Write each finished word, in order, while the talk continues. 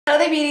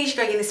there beauties,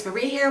 your girl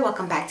Euniycemari here.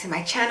 Welcome back to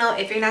my channel.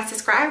 If you're not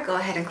subscribed, go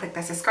ahead and click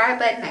that subscribe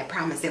button. I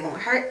promise it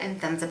won't hurt,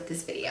 and thumbs up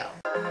this video.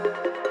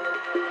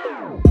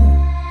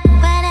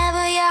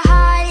 Whenever your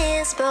heart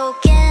is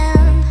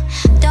broken,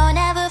 don't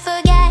ever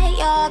forget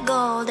you're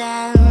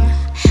golden.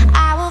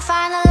 I will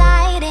find the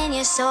light in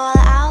your soul,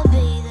 I'll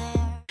be there.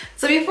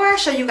 So before I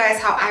show you guys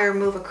how I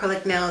remove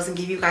acrylic nails and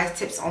give you guys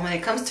tips on when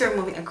it comes to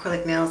removing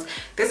acrylic nails,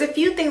 there's a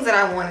few things that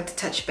I wanted to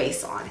touch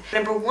base on.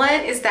 Number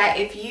one is that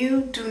if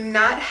you do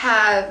not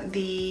have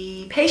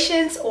the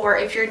patience, or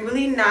if you're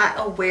really not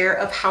aware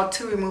of how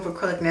to remove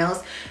acrylic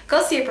nails,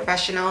 go see a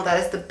professional.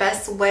 That is the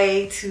best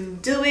way to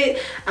do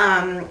it.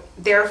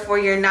 Therefore,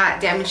 you're not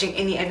damaging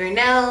any of your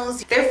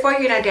nails. Therefore,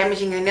 you're not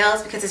damaging your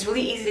nails, because it's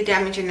really easy to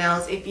damage your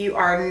nails if you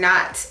are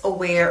not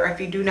aware, or if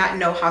you do not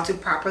know how to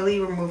properly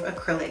remove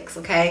acrylics,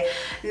 okay?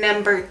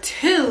 Number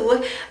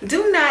two,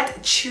 do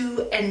not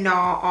chew and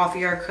gnaw off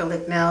your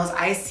acrylic nails.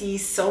 I see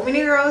so many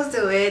girls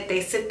do it.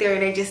 They sit there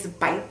and they just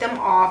bite them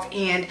off,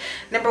 and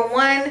number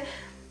one,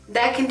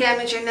 that can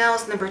damage your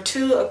nails. Number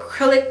two,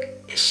 acrylic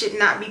should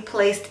not be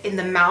placed in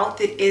the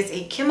mouth. It is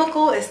a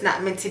chemical. It's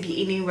not meant to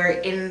be anywhere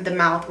in the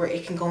mouth where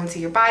it can go into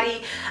your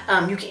body.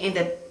 You can end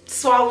up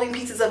swallowing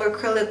pieces of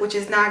acrylic, which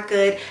is not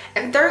good.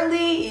 And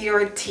thirdly,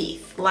 your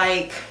teeth.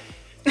 Like,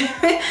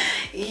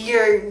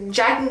 you're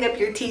jacking up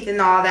your teeth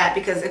and all that,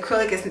 because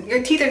acrylic is,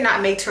 your teeth are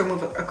not made to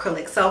remove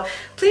acrylic. So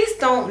please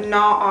don't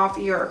gnaw off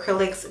your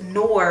acrylics,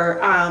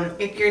 nor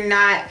if you're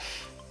not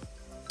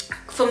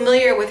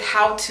familiar with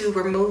how to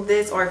remove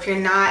this, or if you're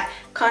not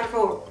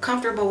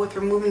comfortable with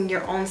removing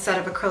your own set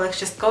of acrylics,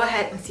 just go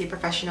ahead and see a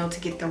professional to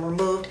get them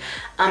removed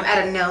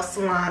at a nail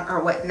salon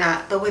or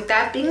whatnot. But with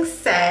that being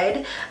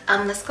said,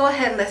 let's go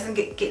ahead and let's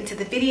get into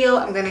the video.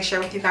 I'm going to share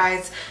with you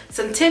guys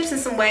some tips and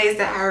some ways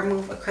that I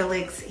remove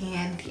acrylics,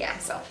 and yeah,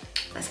 so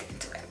let's get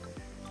into it.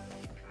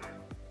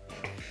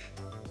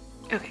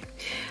 Okay.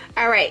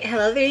 All right,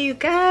 hello there you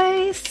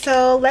guys.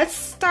 So let's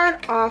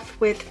start off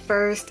with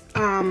first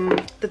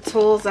the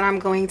tools that I'm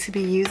going to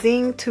be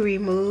using to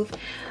remove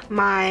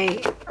my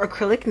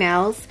acrylic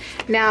nails.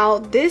 Now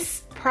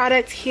this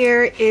product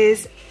here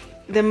is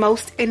the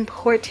most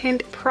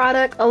important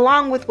product,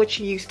 along with what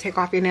you use to take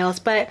off your nails,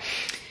 but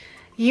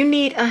you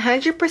need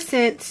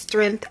 100%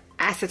 strength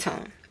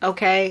acetone,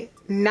 okay?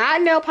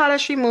 Not nail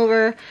polish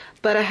remover,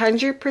 but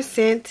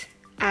 100%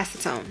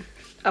 acetone,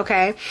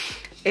 okay?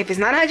 If it's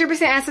not 100%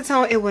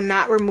 acetone, it will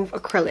not remove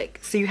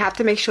acrylic. So you have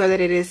to make sure that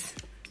it is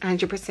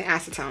 100%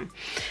 acetone.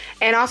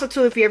 And also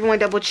too, if you ever want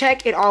to double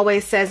check, it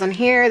always says on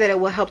here that it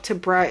will help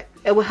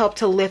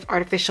to lift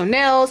artificial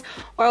nails,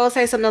 or it will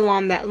say something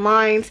along that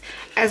lines,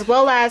 as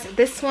well as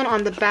this one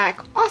on the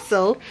back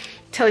also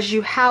tells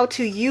you how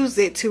to use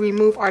it to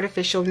remove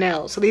artificial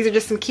nails. So these are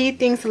just some key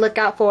things to look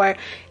out for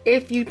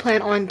if you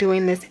plan on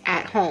doing this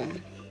at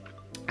home.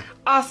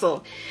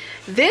 Also,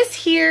 this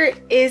here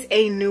is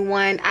a new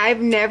one.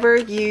 I've never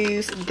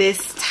used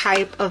this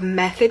type of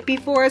method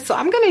before, so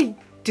I'm gonna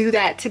do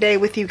that today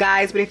with you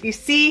guys. But if you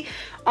see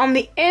on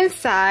the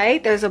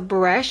inside, there's a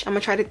brush. I'm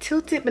gonna try to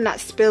tilt it but not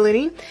spill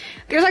any.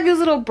 There's like these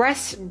little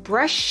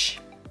brush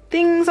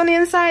things on the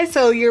inside,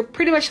 so you're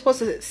pretty much supposed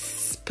to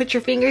put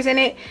your fingers in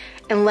it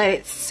and let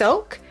it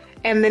soak,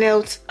 and then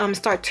it'll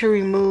start to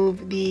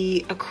remove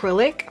the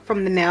acrylic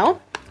from the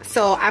nail.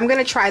 So I'm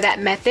gonna try that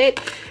method.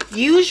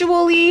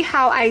 Usually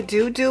how I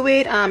do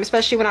it,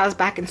 especially when I was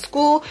back in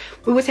school,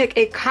 we would take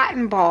a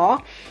cotton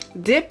ball,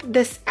 dip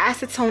this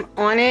acetone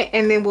on it,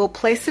 and then we'll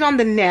place it on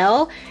the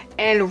nail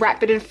and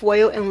wrap it in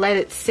foil and let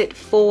it sit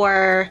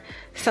for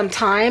some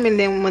time. And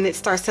then when it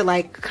starts to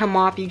like come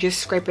off, you just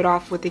scrape it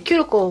off with the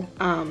cuticle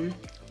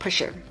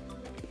pusher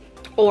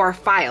or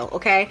file,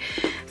 okay?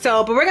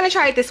 So, but we're gonna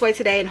try it this way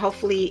today, and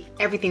hopefully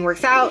everything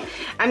works out.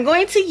 I'm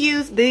going to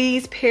use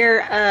these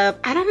pair of,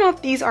 I don't know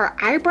if these are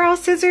eyebrow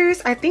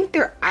scissors. I think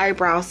they're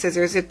eyebrow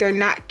scissors if they're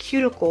not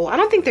cuticle. I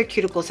don't think they're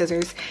cuticle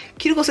scissors.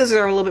 Cuticle scissors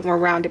are a little bit more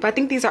rounded, but I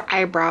think these are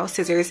eyebrow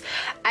scissors.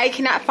 I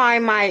cannot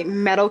find my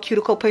metal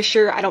cuticle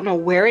pusher. I don't know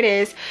where it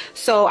is.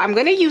 So I'm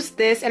gonna use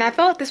this, and I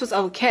felt this was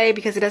okay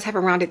because it does have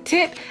a rounded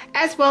tip,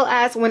 as well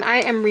as when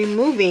I am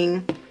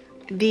removing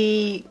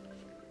the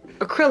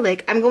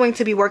acrylic, I'm going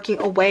to be working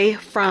away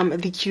from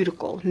the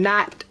cuticle,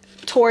 not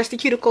towards the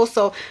cuticle,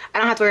 so I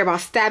don't have to worry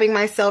about stabbing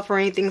myself or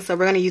anything. So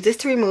we're going to use this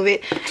to remove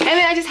it, and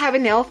then I just have a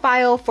nail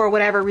file for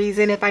whatever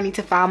reason, if I need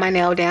to file my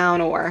nail down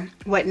or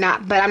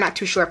whatnot, but I'm not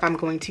too sure if I'm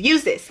going to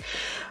use this.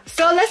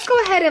 So let's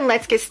go ahead and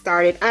let's get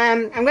started.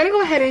 I'm going to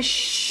go ahead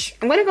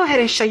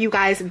and show you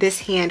guys this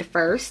hand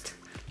first.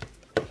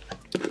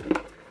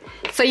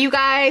 So you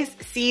guys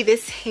see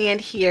this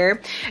hand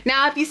here.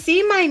 Now, if you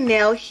see my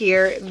nail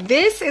here,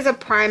 this is a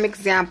prime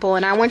example,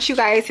 and I want you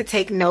guys to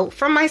take note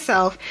from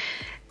myself.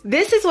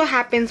 This is what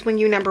happens when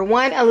you, number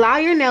one, allow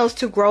your nails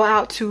to grow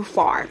out too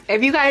far.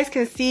 If you guys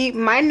can see,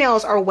 my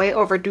nails are way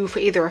overdue for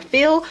either a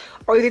fill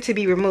or either to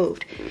be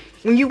removed.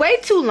 When you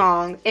wait too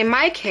long, in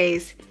my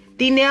case,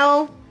 the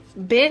nail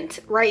bent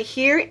right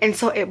here, and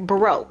so it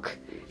broke.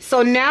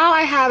 So now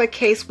I have a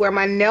case where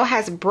my nail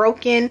has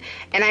broken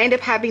and I end up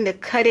having to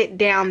cut it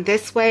down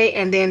this way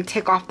and then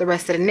take off the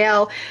rest of the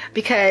nail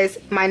because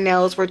my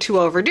nails were too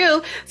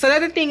overdue. So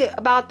another thing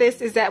about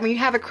this is that when you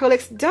have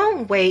acrylics,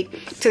 don't wait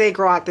till they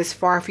grow out this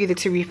far for either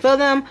to refill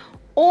them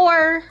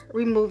or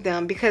remove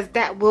them, because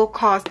that will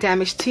cause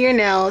damage to your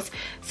nails.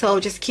 So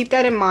just keep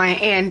that in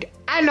mind, and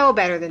I know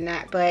better than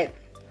that, but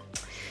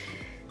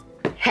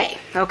hey,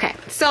 okay.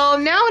 So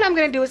now what I'm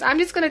gonna do is I'm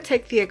just gonna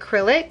take the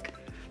acrylic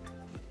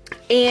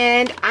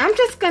and I'm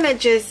just gonna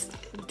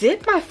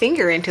dip my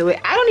finger into it.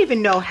 I don't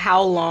even know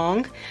how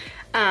long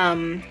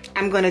I'm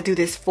gonna do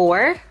this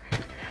for.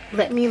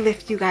 Let me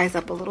lift you guys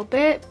up a little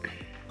bit.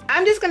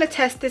 I'm just gonna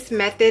test this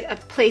method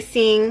of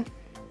placing,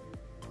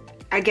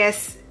 I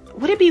guess,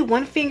 would it be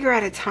one finger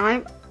at a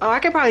time? Oh, I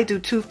could probably do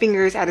 2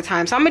 fingers at a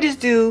time. So I'm gonna just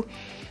do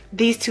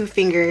these 2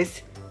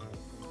 fingers,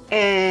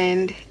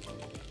 and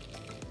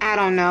I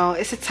don't know,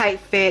 it's a tight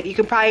fit. You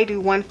can probably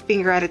do 1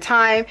 finger at a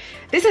time.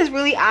 This is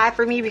really odd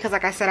for me because,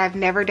 like I said, I've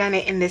never done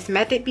it in this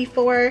method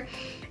before,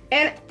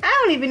 and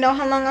I don't even know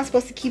how long I'm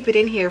supposed to keep it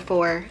in here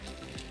for.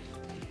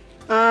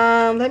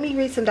 Let me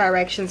read some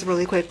directions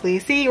really quickly.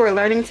 See, we're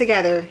learning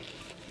together.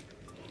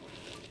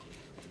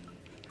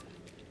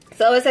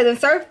 So it says,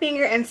 insert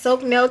finger and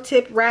soak nail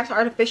tip wraps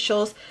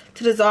artificials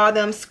to dissolve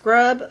them.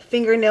 Scrub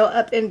fingernail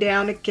up and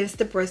down against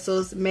the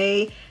bristles.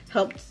 May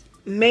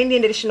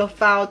need additional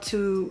file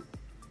to,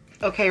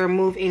 okay,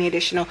 remove any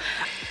additional.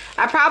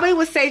 I probably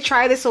would say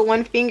try this with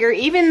 1 finger,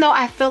 even though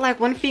I feel like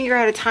 1 finger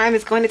at a time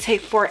is going to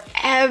take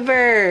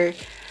forever.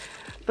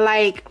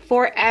 Like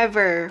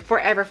forever.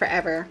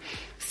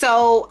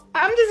 So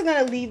I'm just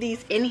gonna leave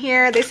these in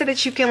here. They said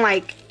that you can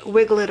like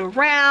wiggle it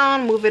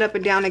around, move it up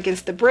and down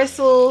against the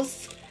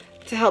bristles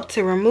to help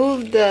to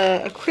remove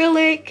the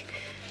acrylic.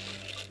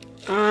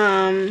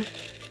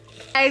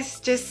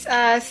 Guys, just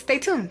stay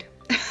tuned.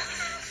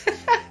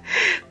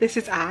 This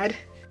is odd.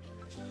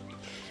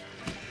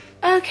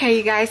 Okay,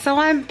 you guys, so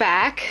I'm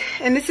back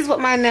and this is what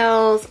my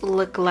nails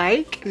look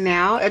like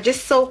now. I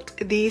just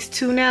soaked these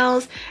 2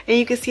 nails and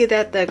you can see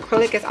that the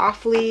acrylic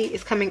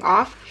is coming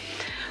off.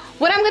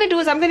 What I'm going to do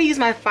is I'm going to use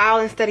my file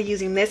instead of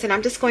using this, and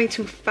I'm just going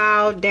to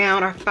file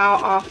down or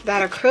file off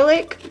that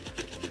acrylic.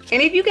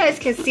 And if you guys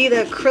can see,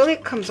 the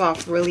acrylic comes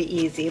off really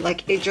easy.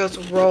 Like, it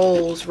just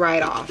rolls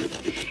right off.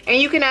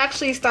 And you can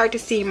actually start to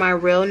see my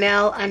real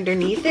nail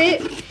underneath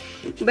it.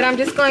 But I'm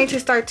just going to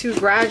start to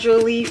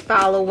gradually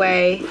file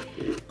away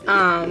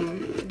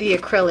the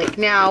acrylic.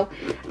 Now,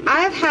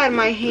 I've had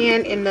my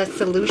hand in the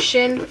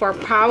solution for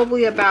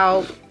probably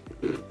about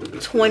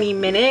 20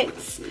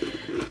 minutes.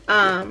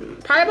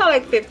 Probably about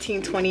like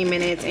 15-20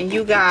 minutes, and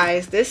you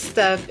guys, this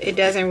stuff, it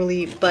doesn't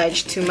really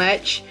budge too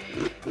much.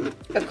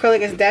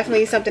 Acrylic is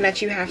definitely something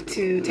that you have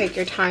to take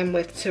your time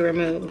with to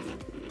remove.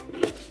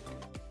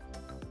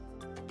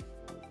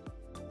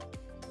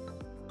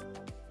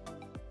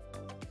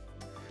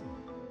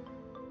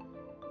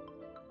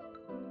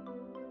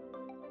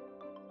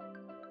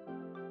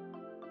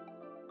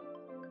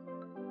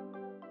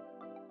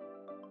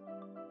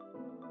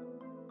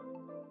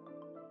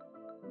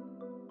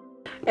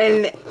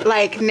 And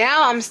like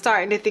now I'm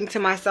starting to think to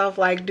myself,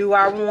 like, do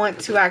I want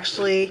to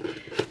actually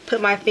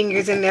put my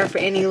fingers in there for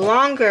any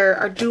longer,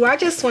 or do I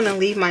just want to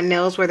leave my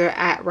nails where they're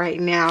at right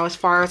now, as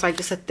far as like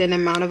just a thin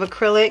amount of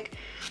acrylic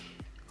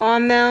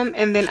on them,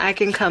 and then I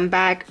can come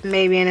back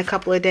maybe in a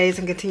couple of days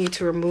and continue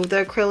to remove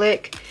the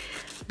acrylic,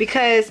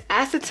 because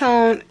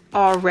acetone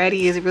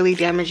already is really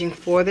damaging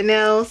for the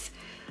nails.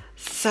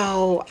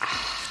 So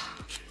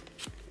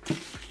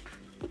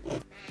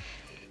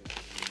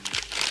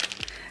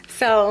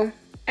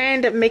I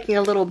end up making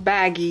a little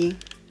baggie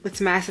with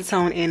some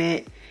acetone in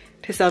it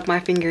to soak my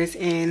fingers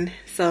in,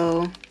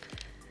 so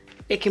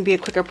it can be a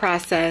quicker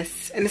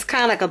process. And it's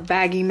kind of like a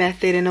baggie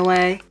method in a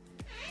way.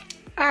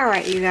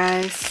 Alright, you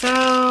guys, so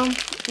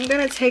I'm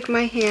gonna take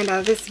my hand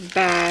out of this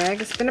bag.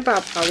 It's been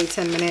about probably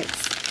 10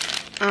 minutes.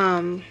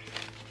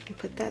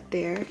 Put that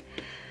there.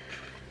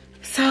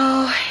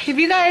 So if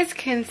you guys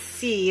can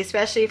see,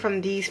 especially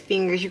from these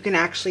fingers, you can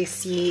actually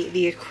see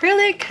the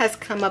acrylic has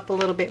come up a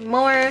little bit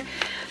more.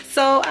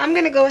 So I'm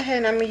gonna go ahead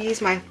and I'm gonna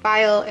use my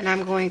file, and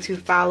I'm going to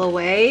file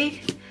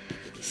away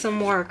some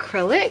more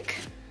acrylic.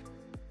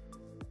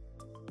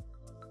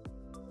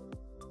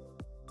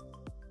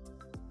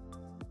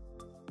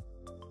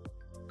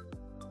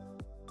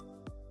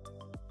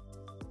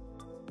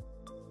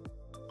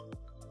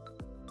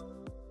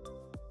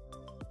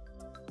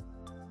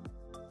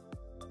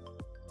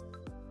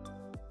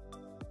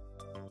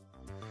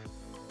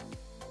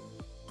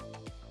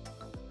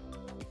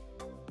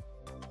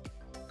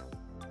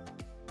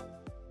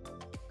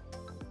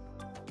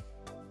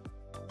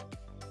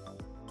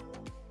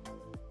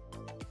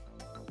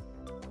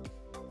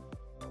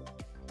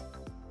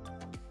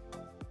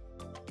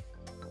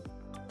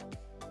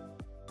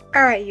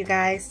 Alright, you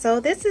guys,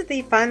 so this is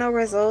the final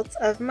results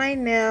of my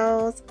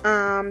nails.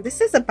 This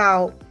is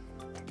about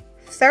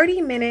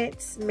 30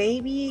 minutes,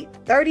 maybe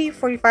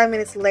 30-45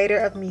 minutes later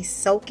of me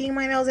soaking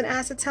my nails in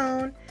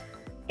acetone.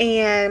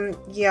 And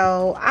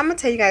yo, I'm gonna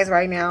tell you guys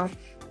right now,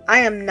 I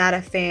am not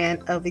a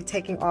fan of the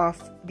taking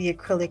off the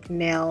acrylic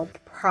nail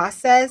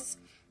process.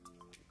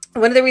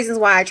 One of the reasons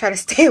why I try to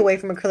stay away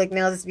from acrylic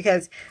nails is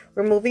because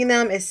removing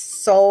them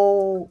is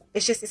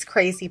it's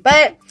crazy.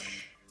 But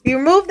we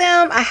remove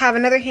them. I have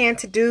another hand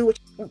to do.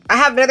 I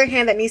have another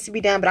hand that needs to be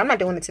done, but I'm not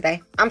doing it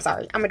today. I'm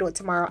sorry. I'm going to do it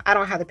tomorrow. I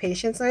don't have the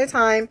patience or the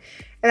time.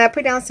 And I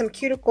put down some some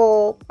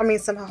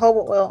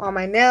jojoba oil on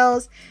my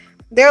nails.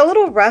 They're a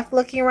little rough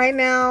looking right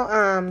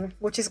now,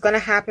 which is going to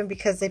happen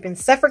because they've been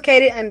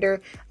suffocated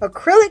under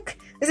acrylic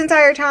this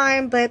entire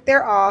time, but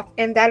they're off.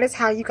 And that is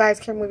how you guys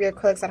can remove your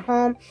acrylics at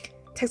home.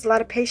 It takes a lot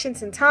of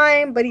patience and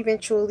time, but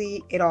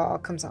eventually it all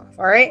comes off.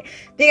 All right.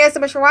 Thank you guys so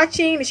much for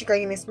watching. This is your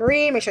girl,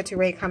 Euniycemari. Make sure to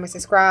rate, comment,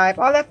 subscribe,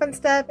 all that fun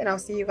stuff. And I'll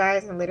see you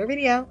guys in a later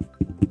video.